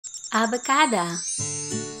Abakada.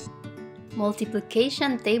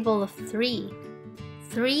 Multiplication table of 3.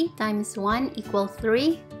 3 times 1 equals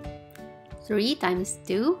 3. 3 times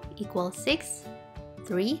 2 equals 6.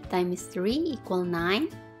 3 times 3 equals 9.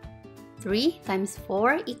 3 times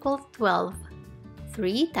 4 equals 12.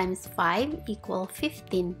 3 times 5 equals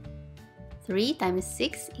 15. 3 times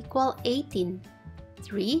 6 equals 18.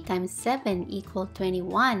 3 times 7 equals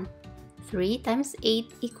 21. 3 times 8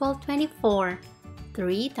 equals 24.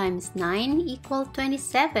 3 times 9 equals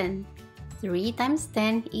 27. 3 times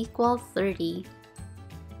 10 equals 30.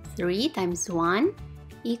 3 times 1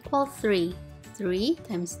 equals 3. 3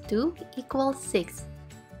 times 2 equals 6.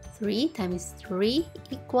 3 times 3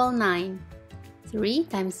 equals 9. 3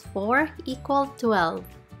 times 4 equals 12.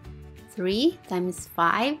 3 times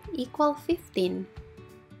 5 equals 15.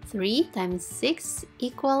 3 times 6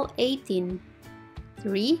 equals 18.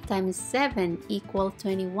 3 times 7 equals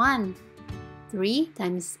 21. 3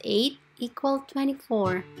 times 8 equals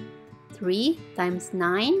 24. 3 times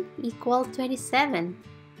 9 equals 27.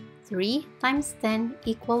 3 times 10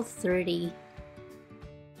 equals 30.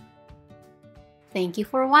 Thank you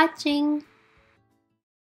for watching.